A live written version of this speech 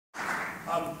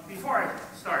Before I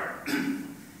start,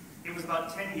 it was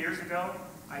about 10 years ago,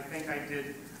 I think I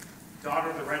did Daughter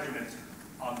of the Regiment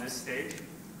on this stage.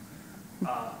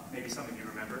 Maybe some of you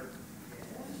remember.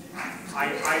 I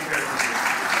read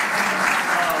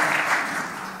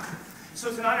it.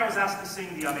 So tonight I was asked to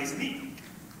sing the Mes Amis.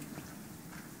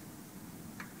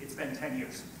 It's been 10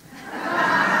 years.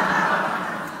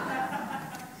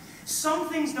 Some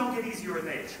things don't get easier with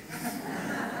age.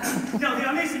 No,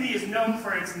 the Mes Amis is known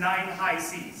for its 9 high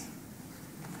Cs.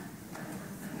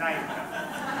 9.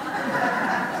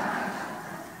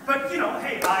 But, you know,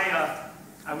 hey,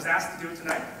 I was asked to do it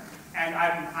tonight. And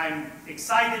I'm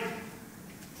excited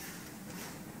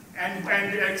and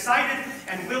excited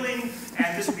and willing,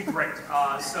 and this will be great.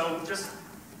 So just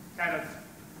kind of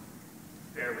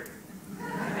bear with me.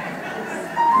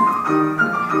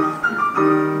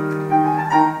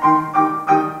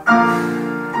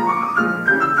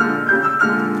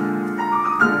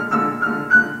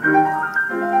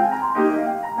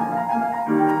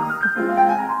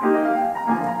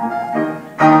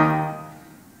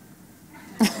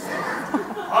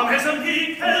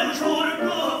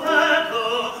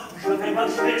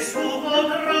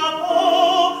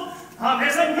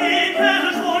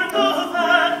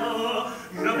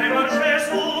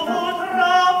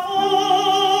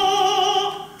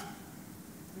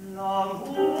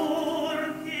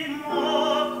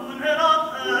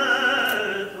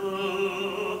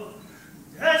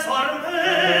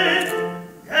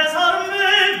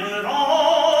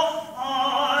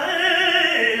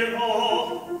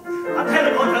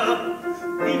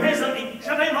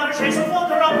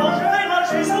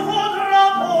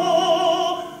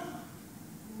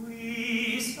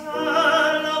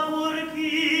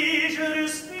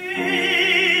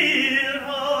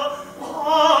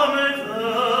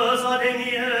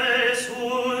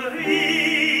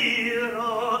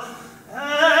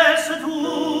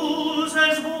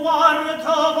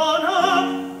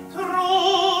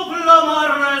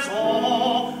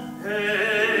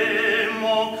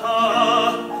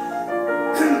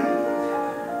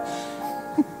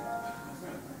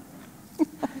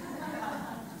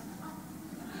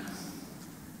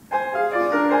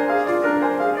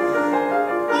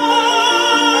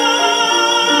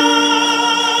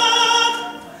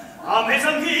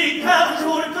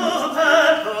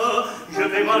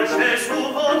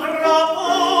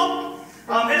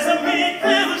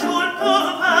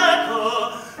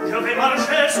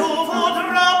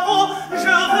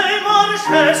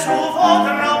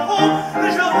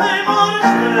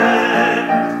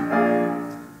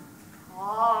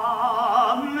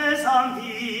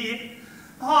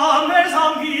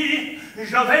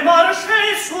 Je vais